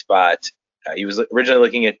a spot. He was originally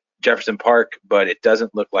looking at Jefferson Park, but it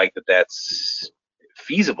doesn't look like that's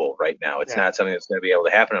feasible right now. It's not something that's going to be able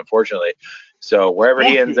to happen, unfortunately. So wherever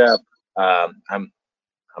he ends up, I'm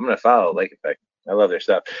going to follow Lake Effect. I love their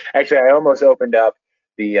stuff. Actually, I almost opened up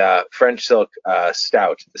the French Silk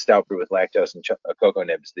Stout, the stout brew with lactose and cocoa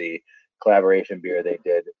nibs, the collaboration beer they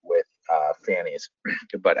did with Fanny's,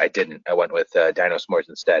 but I didn't. I went with Dino S'mores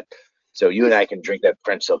instead. So you and I can drink that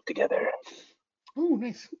French Silk together. Oh,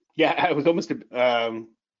 nice. Yeah, I was almost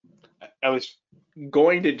I was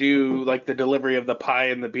going to do like the delivery of the pie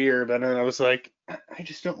and the beer, but then I was like, I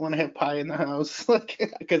just don't want to have pie in the house, like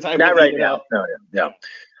because I'm not right now. No.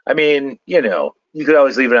 I mean, you could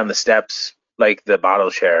always leave it on the steps, like the bottle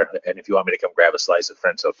share, and if you want me to come grab a slice of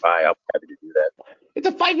French Silk pie, I'll be happy to do that. It's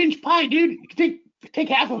a 5-inch pie, dude. You can take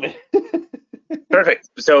half of it. Perfect.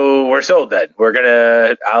 So we're sold then.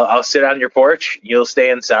 I'll sit on your porch. You'll stay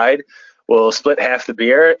inside. We'll split half the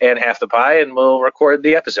beer and half the pie, and we'll record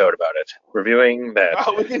the episode about it, reviewing that.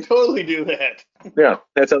 Oh, we can totally do that. Yeah,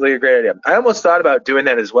 that sounds like a great idea. I almost thought about doing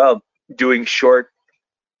that as well, doing short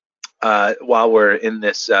while we're in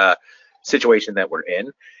this situation that we're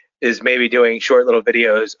in, is maybe doing short little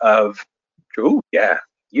videos of, ooh, yeah,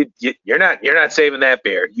 you're not saving that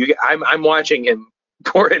beer. I'm watching him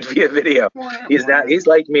pour it via video. He's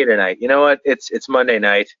like me tonight. You know what? It's Monday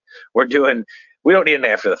night. We don't need an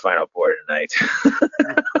after the final pour tonight.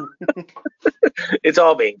 It's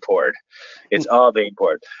all being poured.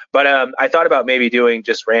 But I thought about maybe doing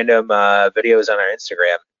just random videos on our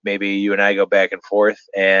Instagram. Maybe you and I go back and forth,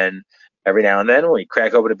 and every now and then we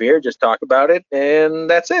crack open a beer, just talk about it, and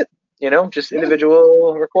that's it. Just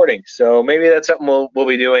individual recording. So maybe that's something we'll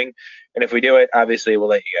be doing. And if we do it, obviously we'll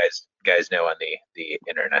let you guys know on the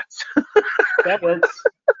internet. That works.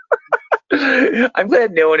 I'm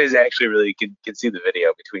glad no one is actually really can see the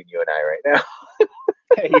video between you and I right now.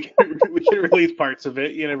 Hey, we can release parts of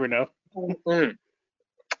it. You never know. Mm-hmm.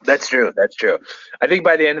 That's true. I think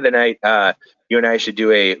by the end of the night, you and I should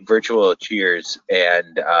do a virtual cheers,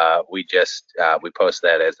 and we post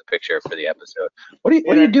that as a picture for the episode. What are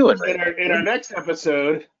you doing? In our next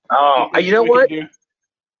episode. Oh, you know what?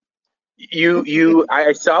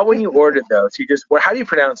 I saw when you ordered those. How do you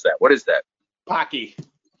pronounce that? What is that? Pocky.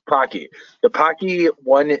 The Pocky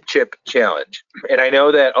one chip challenge. And I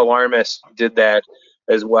know that Alarmist did that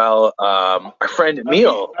as well. Our friend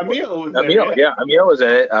Emil. Emil was in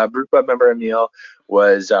it. Brew Club member Emil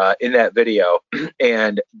was in that video,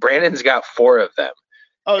 and Brandon's got 4 of them.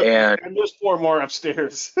 Oh, and there's 4 more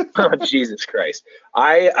upstairs. Oh, Jesus Christ!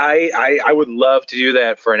 I would love to do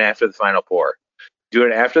that for an after the final pour. Do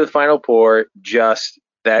an after the final pour, just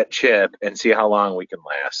that chip, and see how long we can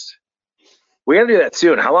last. We got to do that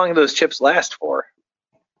soon. How long do those chips last for?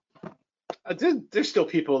 There's still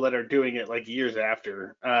people that are doing it like years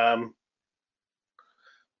after.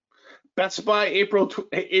 Best by April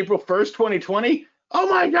 1st, 2020. Oh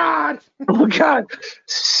my God! Oh God!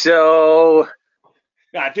 So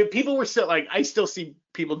Yeah, dude, people were still like, I still see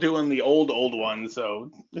people doing the old ones,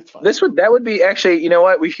 so it's fine. that would be actually, you know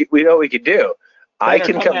what we know what we could do. I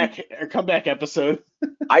can come back episode.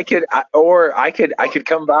 I could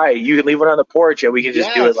come by. You can leave one on the porch, and we can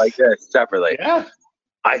just do it like this separately. Yeah.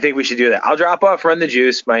 I think we should do that. I'll drop off Run the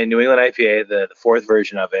Juice, my New England IPA, the fourth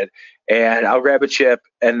version of it, and I'll grab a chip,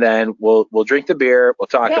 and then we'll drink the beer. We'll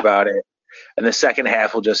talk about it, and the second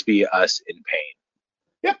half will just be us in pain.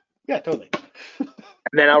 Yep. Yeah, totally.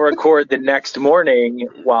 And then I'll record the next morning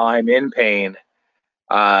while I'm in pain.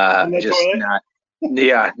 Just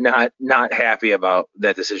not happy about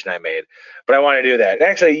that decision I made, but I want to do that. And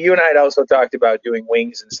actually, you and I had also talked about doing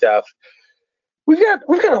wings and stuff. We've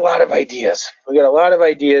got a lot of ideas. We've got a lot of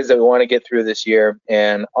ideas that we want to get through this year,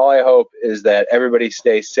 and all I hope is that everybody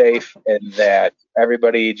stays safe and that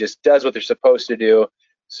everybody just does what they're supposed to do,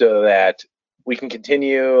 so that we can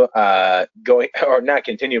continue going, or not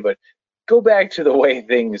continue, but go back to the way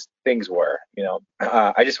things were. You know,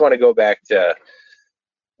 I just want to go back to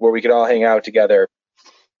where we could all hang out together.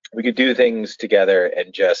 We could do things together,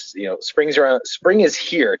 and just, you know, spring is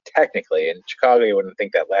here technically. In Chicago, you wouldn't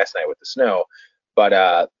think that last night with the snow,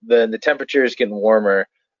 but the temperature is getting warmer.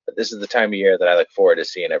 But this is the time of year that I look forward to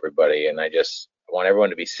seeing everybody, and I want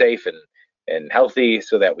everyone to be safe and healthy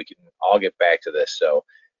so that we can all get back to this. So,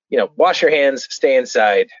 you know, wash your hands, stay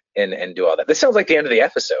inside, and do all that. This sounds like the end of the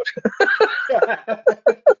episode.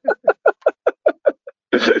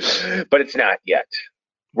 But it's not yet.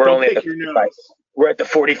 We're only at the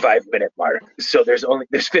 45-minute mark, so there's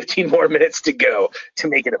 15 more minutes to go to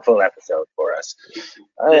make it a full episode for us.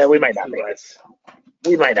 We might not make it.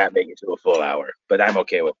 We might not make it to a full hour, but I'm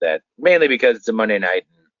okay with that. Mainly because it's a Monday night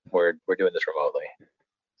and we're doing this remotely.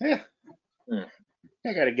 Yeah.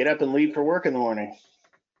 I got to get up and leave for work in the morning.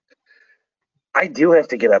 I do have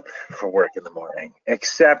to get up for work in the morning,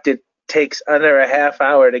 except it takes under a half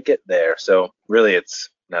hour to get there, so really it's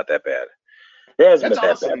not that bad. It hasn't been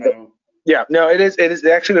that bad. But, yeah, no, it is. It has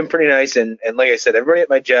actually been pretty nice, and like I said, everybody at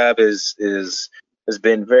my job has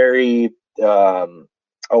been very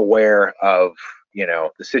aware of, you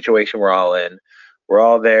know, the situation we're all in. We're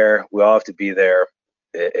all there. We all have to be there.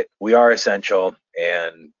 We are essential,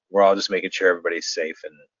 and we're all just making sure everybody's safe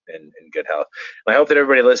and in good health. And I hope that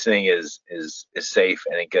everybody listening is safe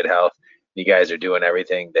and in good health. You guys are doing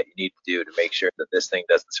everything that you need to do to make sure that this thing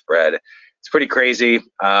doesn't spread. It's pretty crazy.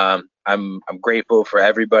 I'm grateful for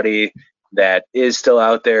everybody that is still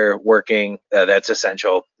out there working. That's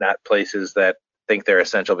essential, not places that think they're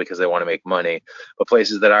essential because they want to make money, but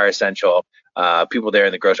places that are essential. People there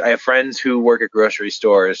in the grocery. I have friends who work at grocery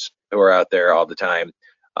stores who are out there all the time.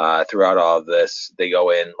 Throughout all of this, they go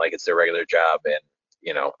in like it's their regular job, and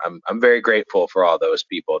you know, I'm very grateful for all those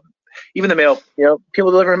people. Even the mail, you know, people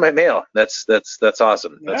delivering my mail. That's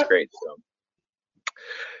awesome. Yeah. That's great. So,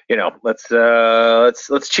 you know,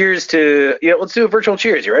 let's cheers to, you know, let's do a virtual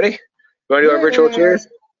cheers. You ready? You want to do our virtual cheers?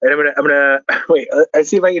 And I'm gonna wait. Let's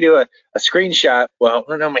see if I can do a screenshot. Well,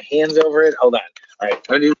 I don't have my hands over it. Hold on. All right,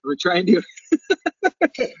 I'm gonna try and do.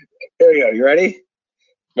 There we go. You ready?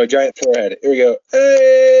 My giant forehead. Here we go.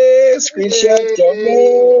 Hey, screenshot.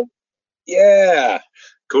 Hey. Yeah.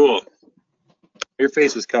 Cool. Your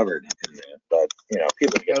face was covered in there, but you know,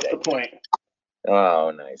 people get that. That's the point.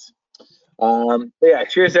 Oh, nice. Yeah,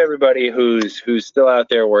 cheers to everybody who's still out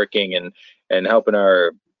there working and helping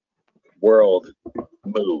our world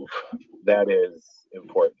move. That is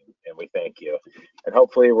important, and we thank you. And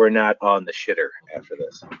hopefully we're not on the shitter after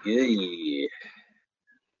this. Yay.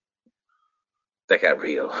 That got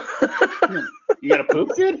real. You got a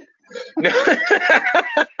poop, dude?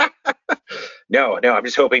 No, I'm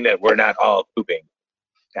just hoping that we're not all pooping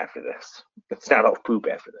after this. It's not all poop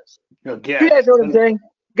after this. Yeah. You guys know what I'm saying?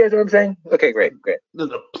 You guys know what I'm saying? Okay, great.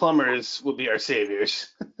 The plumbers will be our saviors.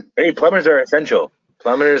 Hey, plumbers are essential.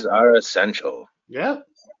 Plumbers are essential. Yeah.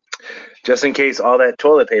 Just in case all that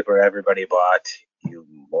toilet paper everybody bought, you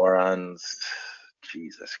morons.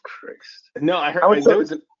 Jesus Christ. No, I heard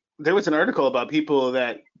there was an article about people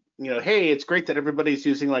that, you know, hey, it's great that everybody's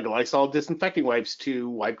using like Lysol disinfecting wipes to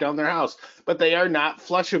wipe down their house, but they are not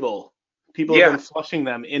flushable. People have been flushing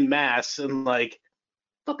them in mass and like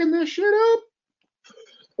fucking this shit up.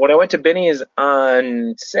 When I went to Benny's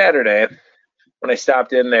on Saturday, when I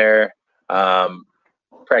stopped in there,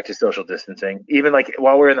 practice social distancing. Even like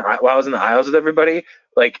while I was in the aisles with everybody,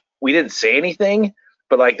 like we didn't say anything,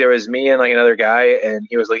 but like there was me and like another guy, and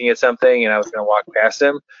he was looking at something, and I was gonna walk past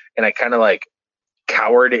him, and I kind of like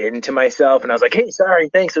cowered into myself, and I was like, "Hey, sorry,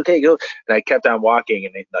 thanks, okay, go." And I kept on walking,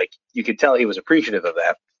 and like you could tell he was appreciative of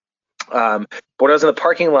that. But when I was in the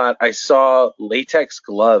parking lot, I saw latex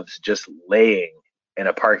gloves just laying in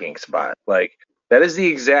a parking spot. Like that is the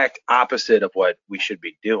exact opposite of what we should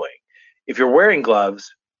be doing. If you're wearing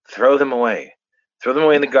gloves, throw them away. Throw them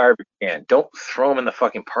away in the garbage can. Don't throw them in the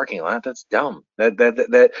fucking parking lot. That's dumb.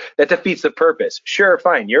 That defeats the purpose. Sure,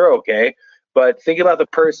 fine, you're okay, but think about the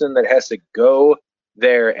person that has to go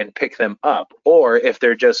there and pick them up, or if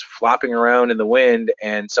they're just flopping around in the wind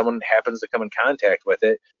and someone happens to come in contact with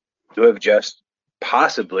it, to have just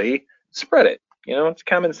possibly spread it. You know, it's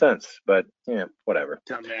common sense, but yeah, whatever.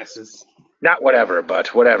 Dumbasses. Not whatever,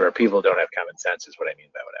 but whatever. People don't have common sense is what I mean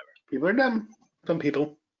by whatever. People are dumb. Some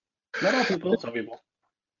people. Not all people. Some people.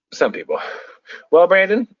 Some people. Well,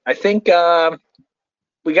 Brandon, I think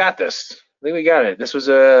we got this. I think we got it. This was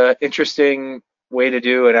a interesting way to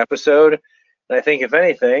do an episode. And I think, if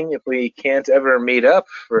anything, if we can't ever meet up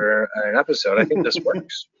for an episode, I think this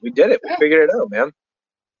works. We did it. We figured it out, man.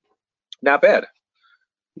 Not bad.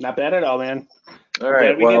 Not bad at all, man. All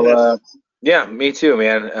right. Well, yeah, me too,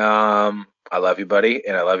 man. I love you, buddy,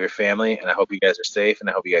 and I love your family, and I hope you guys are safe, and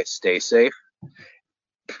I hope you guys stay safe.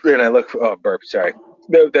 And I look. Oh, burp. Sorry.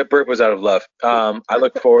 No, that burp was out of love. I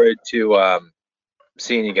look forward to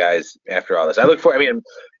seeing you guys after all this. I mean,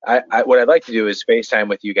 what I'd like to do is FaceTime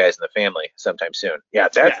with you guys and the family sometime soon. Yeah,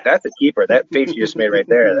 that's a keeper. That face you just made right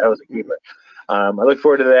there, that was a keeper. I look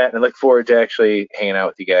forward to that, and I look forward to actually hanging out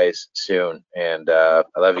with you guys soon. And I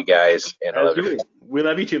love you guys, and I love you. We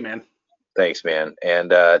love you too, man. Thanks, man.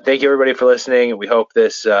 And thank you, everybody, for listening. We hope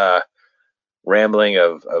this rambling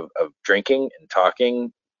of drinking and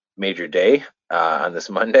talking made your day on this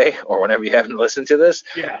Monday or whenever you happen to listen to this.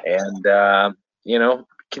 Yeah. And, you know,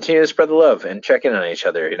 continue to spread the love and check in on each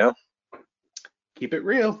other, you know? Keep it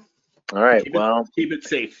real. All right. Keep it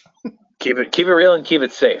safe. Keep it real and keep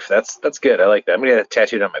it safe. That's good. I like that. I'm going to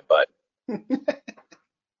tattoo it on my butt.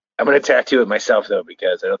 I'm going to tattoo it myself, though,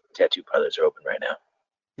 because I don't think tattoo parlors are open right now.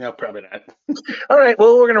 No, probably not. All right.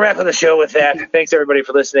 Well, we're going to wrap up the show with that. Thanks, everybody,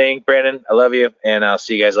 for listening. Brandon, I love you, and I'll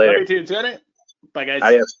see you guys later. Love you too. Bye, guys.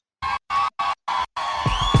 Adios.